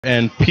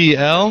And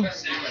PL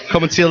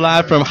coming to you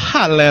live from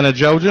Atlanta,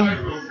 Georgia.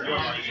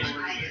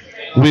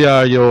 We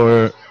are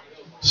your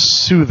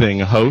soothing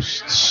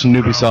hosts,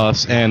 Snoopy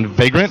Sauce and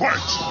Vagrant.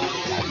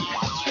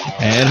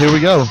 And here we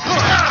go.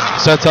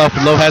 Starts off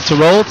with low hat to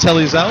roll.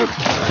 Telly's out.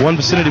 One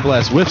vicinity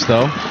blast whiffs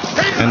though.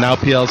 And now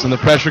PL's in the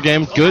pressure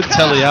game. Good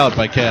telly out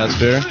by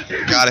Chaosphere.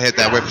 Gotta hit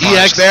that whip punch.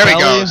 EX there he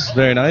telly, goes.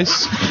 Very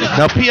nice.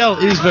 Now PL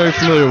is very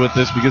familiar with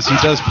this because he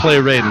does play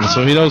Raiden,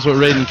 so he knows what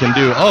Raiden can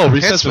do. Oh,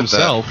 resets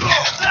himself.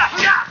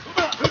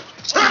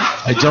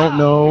 I don't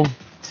know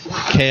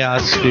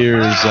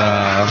Chaosphere's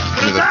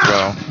The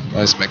throw.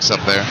 Nice mix up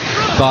there.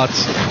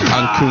 thoughts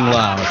on Kung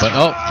Lao,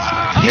 but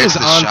he is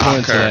the on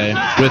point shocker. today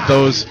with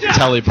those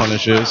telly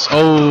punishes.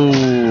 Oh,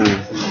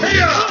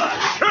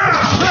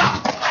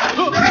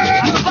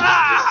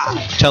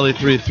 telly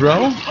 3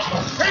 throw.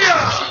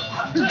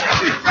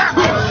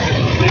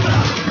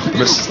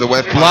 Misses the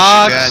whip punch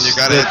Blocks again. You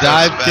gotta the hit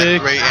dive those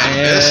kick back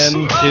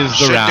and this is the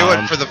should round. do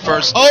it for the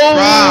first Oh!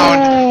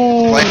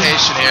 round. Play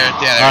nation here.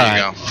 Yeah, there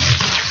you All go.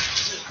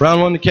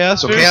 Round 1 to Chaosphere.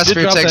 So Chaosphere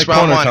Did drop takes that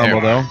round corner 1 combo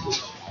here. though.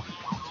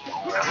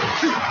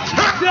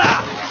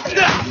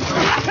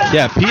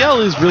 Yeah,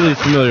 PL is really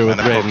familiar with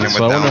And a poke Raiden, in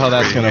so I with wonder how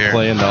down that's three going to here.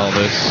 play into all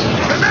this.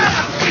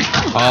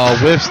 Oh,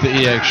 whiffs the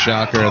EX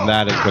shocker, and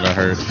that is going to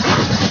hurt.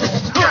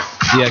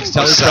 EX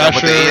telly Set up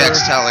with pressure. the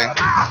EX telly.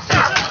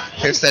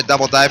 Hits that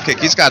double dive kick.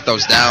 He's got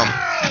those down.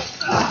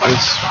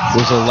 This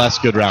was a less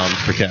good round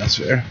for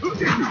Chaosphere.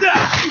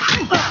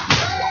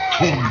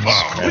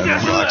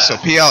 So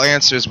PL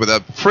answers with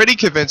a pretty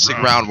convincing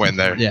round win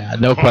there. Yeah,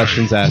 no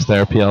questions asked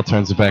there. PL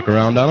turns it back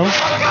around on him.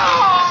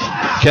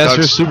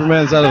 Chaosphere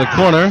Superman's out of the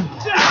corner.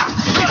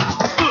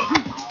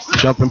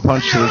 Jumping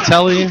punch to the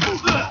telly.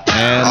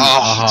 And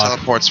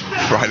teleports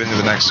right into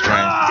the next string.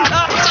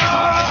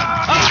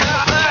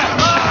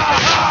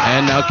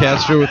 And now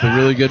Chaosphere with a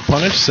really good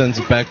punish sends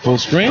it back full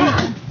screen.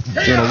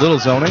 Doing a little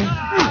zoning.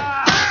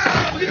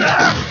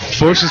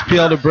 Forces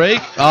PL to break.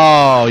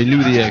 Oh, he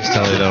knew the EX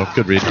telly though.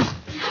 Good read.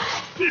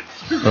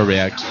 Or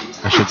react,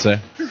 I should say.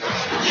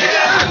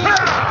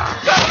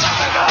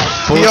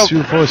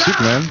 4-2-4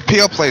 Superman.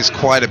 PL plays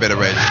quite a bit of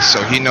Raiden,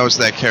 so he knows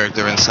that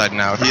character inside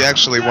and out. He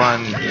actually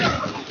won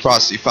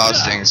Frosty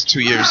Faustings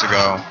 2 years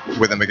ago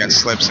with him against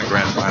Slips in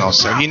Grand Finals,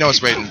 so he knows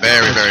Raiden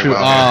very, very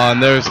well. Oh,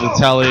 and there's the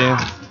telly.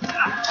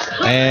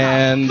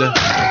 And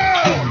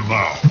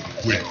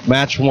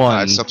match 1.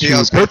 Alright, so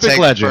PL's going to Perfect take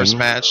Legend. the first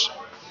match.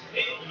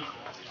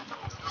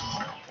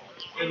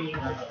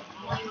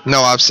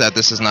 No upset,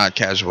 this is not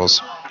casuals.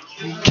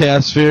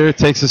 Chaosphere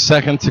takes a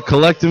second to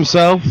collect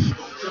himself.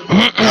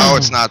 No,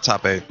 it's not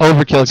top 8.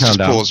 Overkill It's just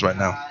countdown. pools right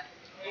now.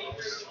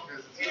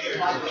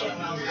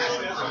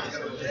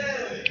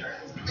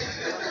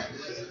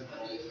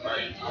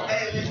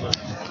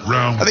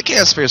 I think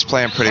Chaosphere is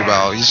playing pretty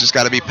well. He's just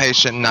got to be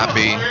patient and not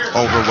be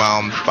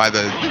overwhelmed by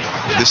the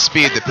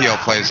speed that PL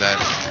plays at.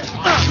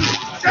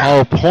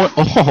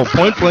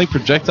 Point blank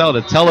projectile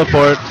to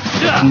teleport.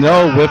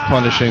 No whip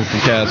punishing from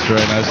Chaosphere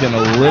right now. He's getting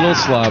a little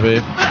slobby.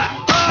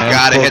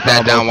 Got to hit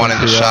that down one in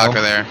the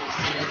shocker there.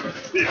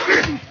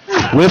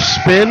 Whiff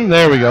spin.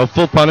 There we go.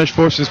 Full punish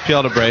forces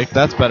PL to break.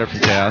 That's better for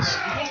Chaos.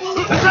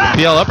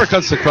 PL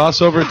uppercuts the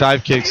crossover.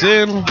 Dive kicks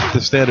in.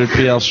 The standard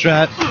PL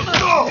strat.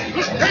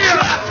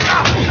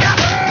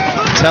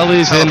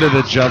 Telly's into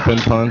the jumping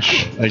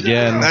punch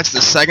again. That's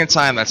the second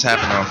time that's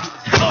happened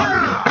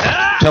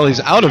though. Telly's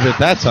out of it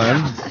that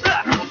time.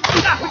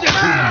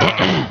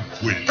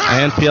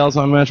 And PL's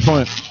on match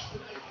point.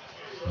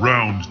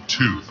 Round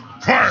 2.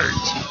 Fight!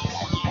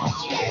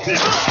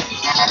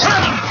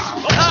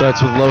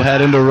 Starts with low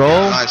head into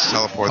roll. Nice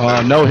teleport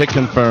there. No hit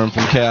confirmed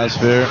from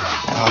Chaosphere.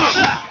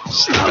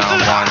 Still down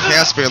 1.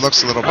 Chaosphere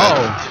looks a little bit.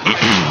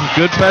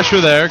 Good pressure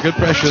there. Good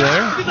pressure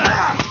there.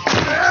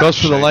 Goes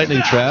for the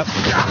lightning trap.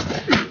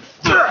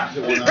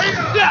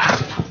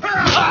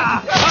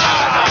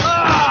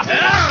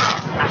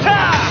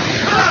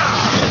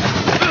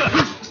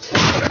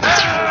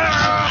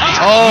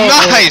 Oh,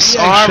 nice EX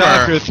armor.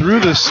 shocker through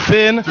the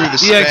spin. Through the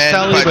EX spin,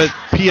 telly, but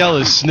but PL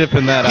is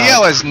snipping that out.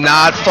 PL is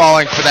not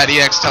falling for that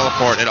EX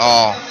teleport at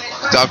all.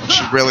 Doug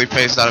should really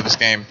phase out of his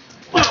game.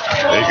 There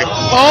you go.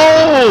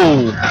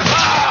 Oh!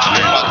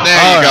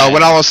 There you go.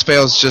 When almost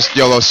fails, just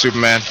YOLO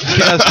Superman.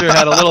 Chaosphere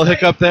had a little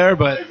hiccup there,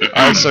 but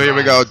Alright, so here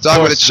we go.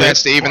 Doug with a Force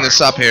chance to even this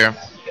up here.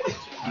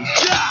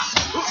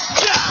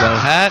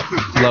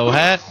 low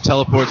hat,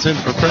 teleports in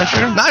for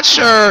pressure. Not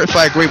sure if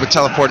I agree with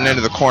teleporting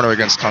into the corner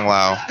against Kung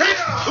Lao.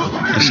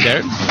 You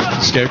scared?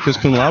 Scared because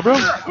Kung Lao, bro?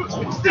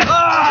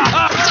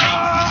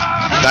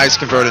 Nice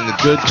converting the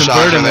Good convert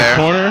shocker in the there.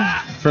 corner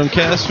from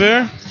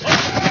Chaosphere.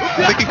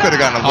 I think he could have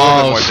gotten a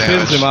little bit more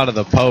Spins damage. him out of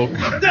the poke.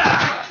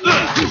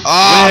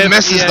 Oh, Whip,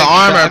 misses EX the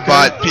armor, shocker.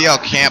 but PL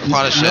can't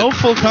punish No it.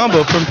 full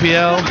combo from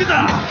PL.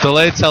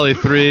 Delay telly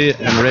 3,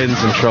 and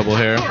Raiden's in trouble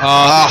here.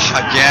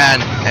 Oh,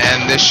 again.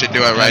 And this should do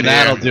it right And here.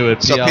 that'll do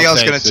it. So PL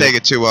PL's going takes to take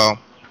it 2-0.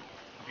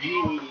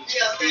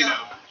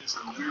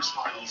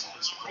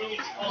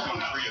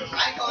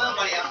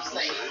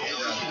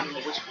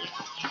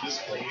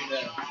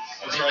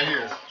 It's right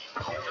here.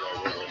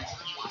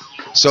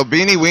 So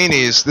Beanie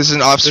Weenies, this is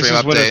an off-stream This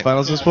is winner's update.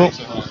 finals this pool.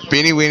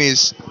 Beanie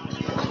Weenies,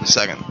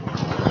 second.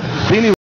 Beanie